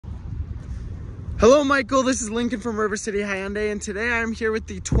Hello, Michael. This is Lincoln from River City Hyundai, and today I'm here with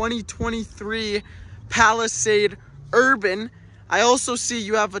the 2023 Palisade Urban. I also see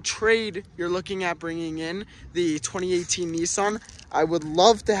you have a trade you're looking at bringing in, the 2018 Nissan. I would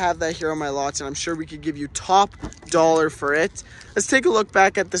love to have that here on my lots, and I'm sure we could give you top dollar for it. Let's take a look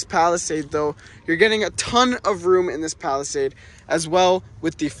back at this Palisade, though. You're getting a ton of room in this Palisade, as well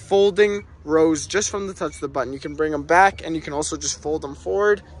with the folding rows just from the touch of the button. You can bring them back, and you can also just fold them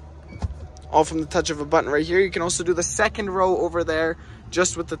forward, all from the touch of a button right here. You can also do the second row over there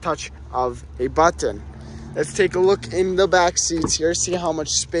just with the touch of a button. Let's take a look in the back seats here, see how much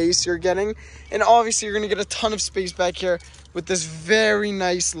space you're getting. And obviously you're gonna get a ton of space back here with this very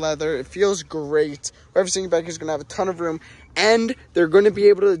nice leather. It feels great. Whoever's sitting back here is gonna have a ton of room, and they're gonna be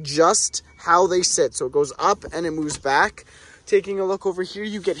able to adjust how they sit. So it goes up and it moves back. Taking a look over here,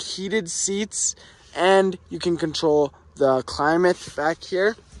 you get heated seats and you can control the climate back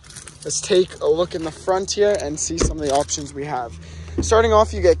here. Let's take a look in the front here and see some of the options we have. Starting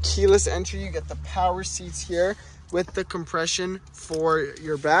off, you get keyless entry. You get the power seats here with the compression for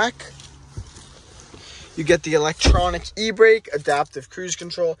your back. You get the electronic e-brake, adaptive cruise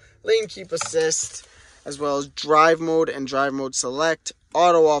control, lane keep assist, as well as drive mode and drive mode select,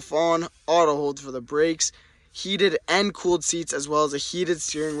 auto off on, auto hold for the brakes, heated and cooled seats, as well as a heated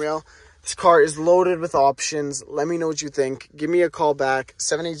steering wheel. This car is loaded with options. Let me know what you think. Give me a call back,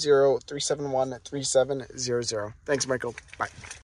 780-371-3700. Thanks, Michael. Bye.